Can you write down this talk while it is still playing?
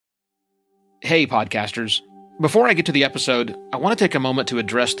Hey, podcasters. Before I get to the episode, I want to take a moment to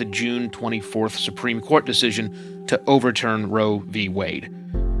address the June 24th Supreme Court decision to overturn Roe v. Wade.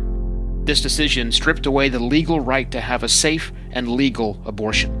 This decision stripped away the legal right to have a safe and legal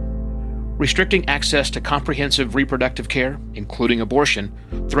abortion. Restricting access to comprehensive reproductive care, including abortion,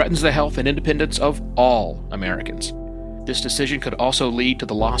 threatens the health and independence of all Americans. This decision could also lead to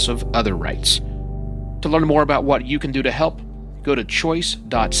the loss of other rights. To learn more about what you can do to help, go to choice.crd.co.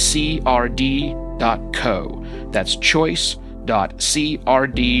 That's choice.crd.co.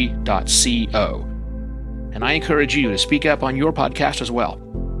 And I encourage you to speak up on your podcast as well.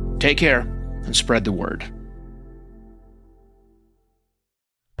 Take care and spread the word.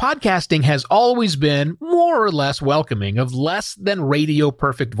 Podcasting has always been more or less welcoming of less than radio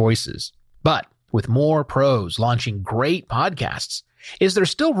perfect voices. But with more pros launching great podcasts, is there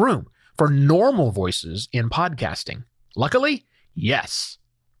still room for normal voices in podcasting? Luckily, yes.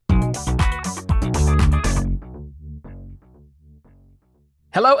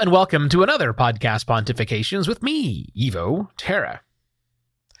 Hello and welcome to another Podcast Pontifications with me, Evo Terra.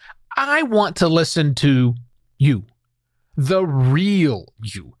 I want to listen to you, the real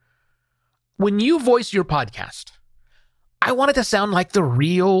you. When you voice your podcast, I want it to sound like the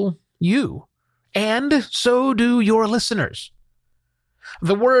real you, and so do your listeners.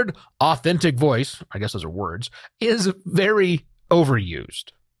 The word authentic voice, I guess those are words, is very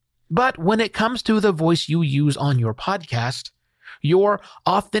overused. But when it comes to the voice you use on your podcast, your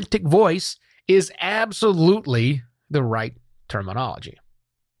authentic voice is absolutely the right terminology.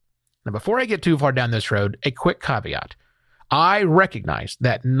 Now, before I get too far down this road, a quick caveat. I recognize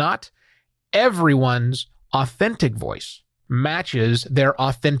that not everyone's authentic voice matches their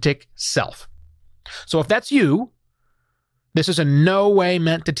authentic self. So if that's you, this is in no way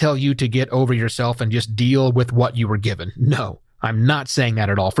meant to tell you to get over yourself and just deal with what you were given. No, I'm not saying that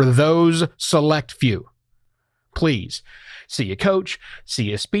at all. For those select few, please see a coach,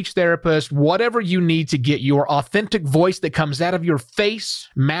 see a speech therapist, whatever you need to get your authentic voice that comes out of your face,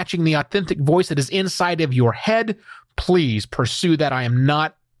 matching the authentic voice that is inside of your head. Please pursue that. I am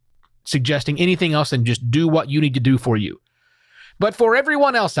not suggesting anything else than just do what you need to do for you. But for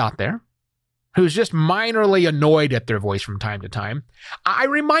everyone else out there who's just minorly annoyed at their voice from time to time, I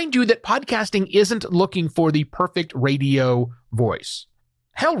remind you that podcasting isn't looking for the perfect radio voice.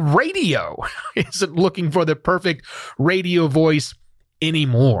 Hell, radio isn't looking for the perfect radio voice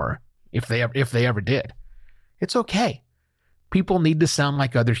anymore, if they ever did. It's okay. People need to sound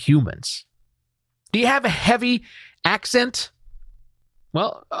like other humans. Do you have a heavy accent?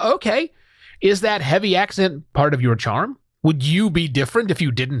 Well, okay. Is that heavy accent part of your charm? Would you be different if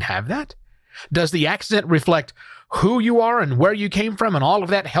you didn't have that? Does the accent reflect who you are and where you came from, and all of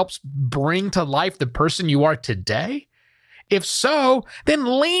that helps bring to life the person you are today? If so,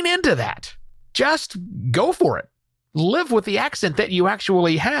 then lean into that. Just go for it. Live with the accent that you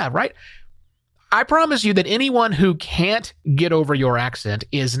actually have, right? I promise you that anyone who can't get over your accent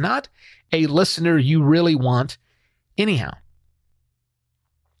is not a listener you really want anyhow.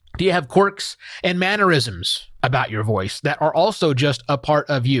 Do you have quirks and mannerisms about your voice that are also just a part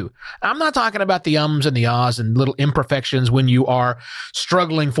of you? I'm not talking about the ums and the ahs and little imperfections when you are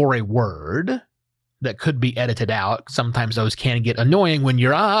struggling for a word that could be edited out. Sometimes those can get annoying when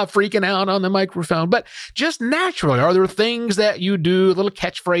you're freaking out on the microphone. But just naturally, are there things that you do, little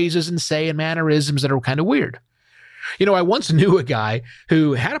catchphrases and say and mannerisms that are kind of weird? You know, I once knew a guy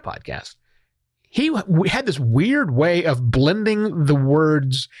who had a podcast. He had this weird way of blending the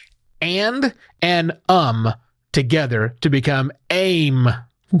words and together to become aim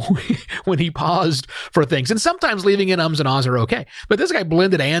when he paused for things. And sometimes leaving in ums and ahs are okay. But this guy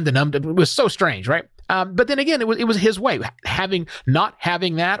blended and it was so strange, right? But then again, it was his way. Not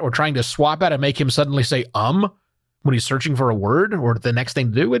having that or trying to swap out and make him suddenly say when he's searching for a word or the next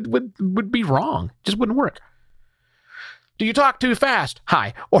thing to do, it would be wrong. It just wouldn't work. Do you talk too fast?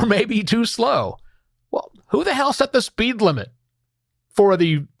 Hi. Or maybe too slow? Well, who the hell set the speed limit for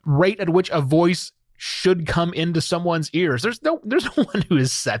the rate at which a voice should come into someone's ears? There's no one who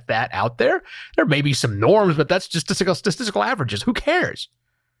has set that out there. There may be some norms, but that's just statistical averages. Who cares?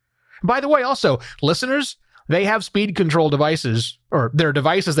 By the way, also, listeners, they have speed control devices, or their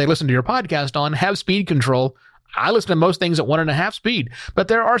devices they listen to your podcast on have speed control. I listen to most things at 1.5 speed, but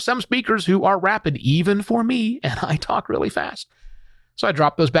there are some speakers who are rapid, even for me, and I talk really fast. So I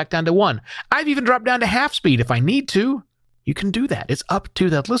drop those back down to 1. I've even dropped down to half speed if I need to. You can do that. It's up to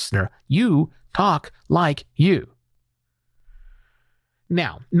that listener. You talk like you.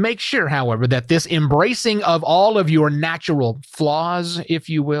 Now, make sure, however, that this embracing of all of your natural flaws, if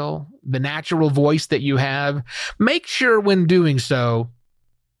you will, the natural voice that you have, make sure when doing so,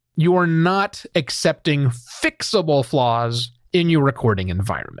 You're not accepting fixable flaws in your recording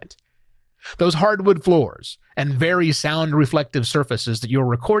environment. Those hardwood floors and very sound reflective surfaces that you're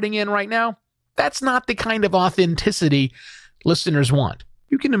recording in right now, that's not the kind of authenticity listeners want.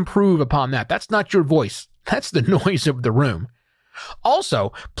 You can improve upon that. That's not your voice. That's the noise of the room.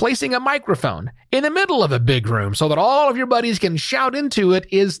 Also, placing a microphone in the middle of a big room so that all of your buddies can shout into it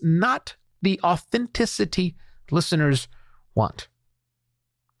is not the authenticity listeners want.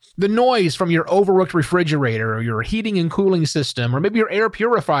 The noise from your overworked refrigerator or your heating and cooling system or maybe your air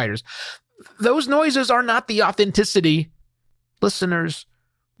purifiers, those noises are not the authenticity listeners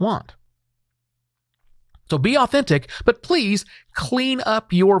want. So be authentic, but please clean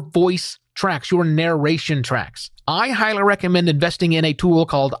up your voice tracks, your narration tracks. I highly recommend investing in a tool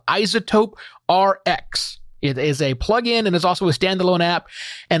called iZotope RX. It is a plugin and is also a standalone app,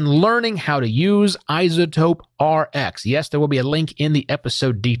 and learning how to use iZotope RX. Yes, there will be a link in the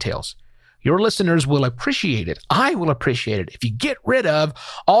episode details. Your listeners will appreciate it. I will appreciate it if you get rid of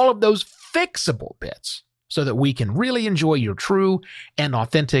all of those fixable bits so that we can really enjoy your true and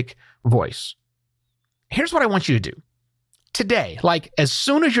authentic voice. Here's what I want you to do. Today, like as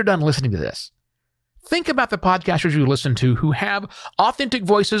soon as you're done listening to this, think about the podcasters you listen to who have authentic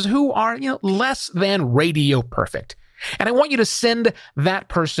voices who are, less than radio perfect. And I want you to send that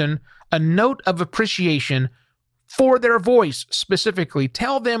person a note of appreciation for their voice specifically.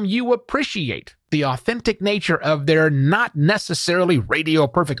 Tell them you appreciate the authentic nature of their not necessarily radio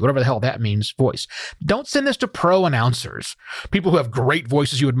perfect, whatever the hell that means, voice. Don't send this to pro announcers, people who have great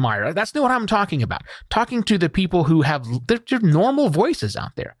voices you admire. That's not what I'm talking about. Talking to the people who have their normal voices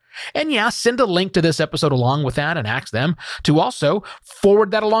out there. And yeah, send a link to this episode along with that and ask them to also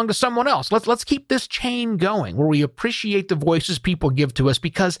forward that along to someone else. Let's keep this chain going where we appreciate the voices people give to us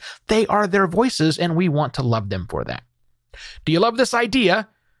because they are their voices and we want to love them for that. Do you love this idea?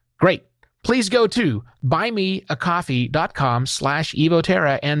 Great. Please go to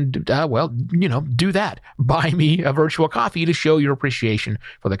buymeacoffee.com/evoterra and, do that. Buy me a virtual coffee to show your appreciation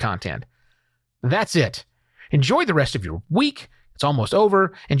for the content. That's it. Enjoy the rest of your week. It's almost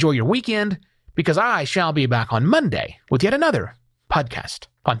over. Enjoy your weekend because I shall be back on Monday with yet another podcast,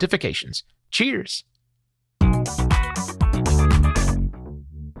 Pontifications. Cheers.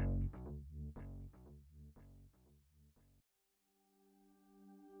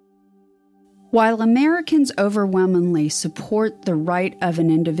 While Americans overwhelmingly support the right of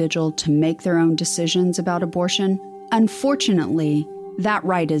an individual to make their own decisions about abortion, unfortunately, that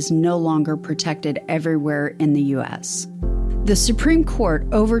right is no longer protected everywhere in the U.S. The Supreme Court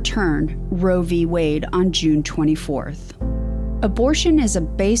overturned Roe v. Wade on June 24th. Abortion is a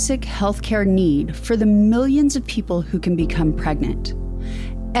basic healthcare need for the millions of people who can become pregnant.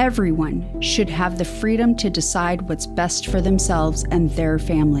 Everyone should have the freedom to decide what's best for themselves and their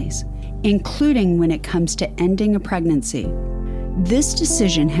families, including when it comes to ending a pregnancy. This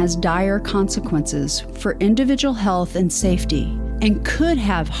decision has dire consequences for individual health and safety and could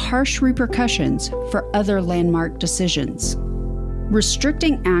have harsh repercussions for other landmark decisions.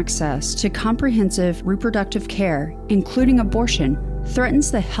 Restricting access to comprehensive reproductive care, including abortion,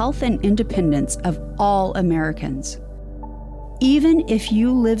 threatens the health and independence of all Americans. Even if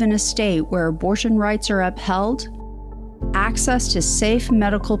you live in a state where abortion rights are upheld, access to safe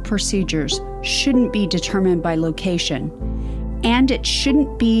medical procedures shouldn't be determined by location, and it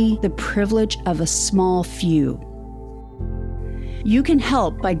shouldn't be the privilege of a small few. You can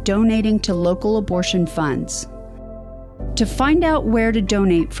help by donating to local abortion funds. To find out where to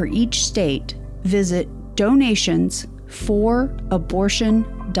donate for each state, visit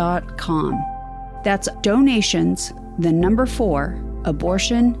donationsforabortion.com. That's donations, the number 4,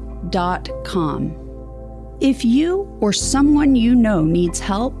 abortion.com. If you or someone you know needs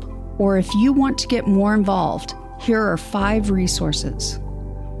help, or if you want to get more involved, here are 5 resources.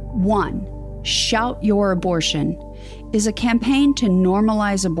 1. Shout Your Abortion is a campaign to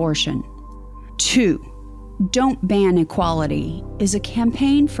normalize abortion. 2. Don't Ban Equality is a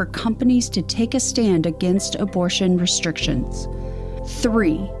campaign for companies to take a stand against abortion restrictions.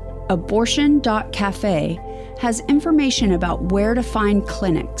 3. Abortion.cafe has information about where to find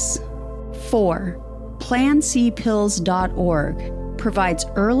clinics. 4. PlanCpills.org provides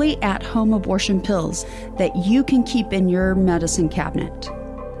early at-home abortion pills that you can keep in your medicine cabinet.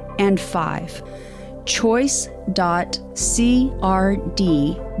 And 5.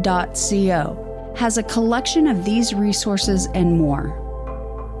 Choice.crd.co has a collection of these resources and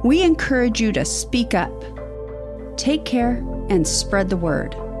more. We encourage you to speak up, take care, and spread the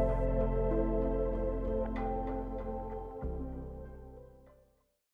word.